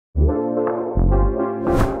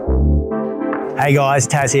Hey guys,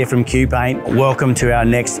 Taz here from QPaint. Welcome to our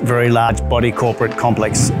next very large body corporate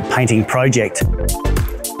complex painting project.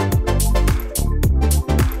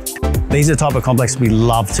 These are the type of complexes we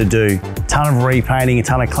love to do. Ton of repainting, a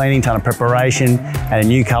ton of cleaning, ton of preparation, and a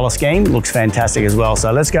new colour scheme. Looks fantastic as well.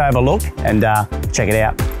 So let's go have a look and check it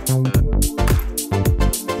out.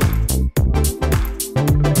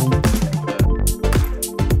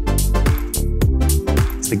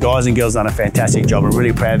 The guys and girls have done a fantastic job. I'm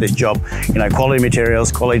really proud of this job. You know, quality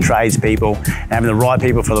materials, quality tradespeople, and having the right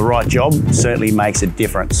people for the right job certainly makes a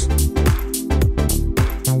difference.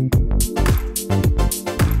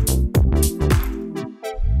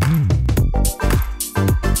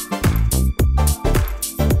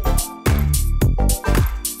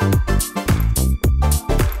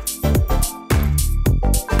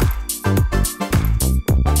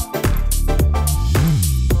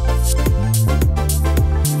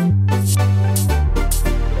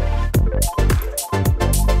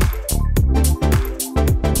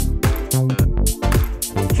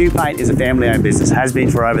 QPaint is a family-owned business, has been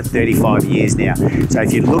for over 35 years now. So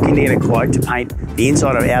if you're looking to get a quote to paint the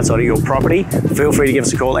inside or outside of your property, feel free to give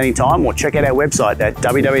us a call anytime or check out our website at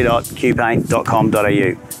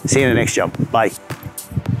www.qpaint.com.au. See you in the next job. Bye.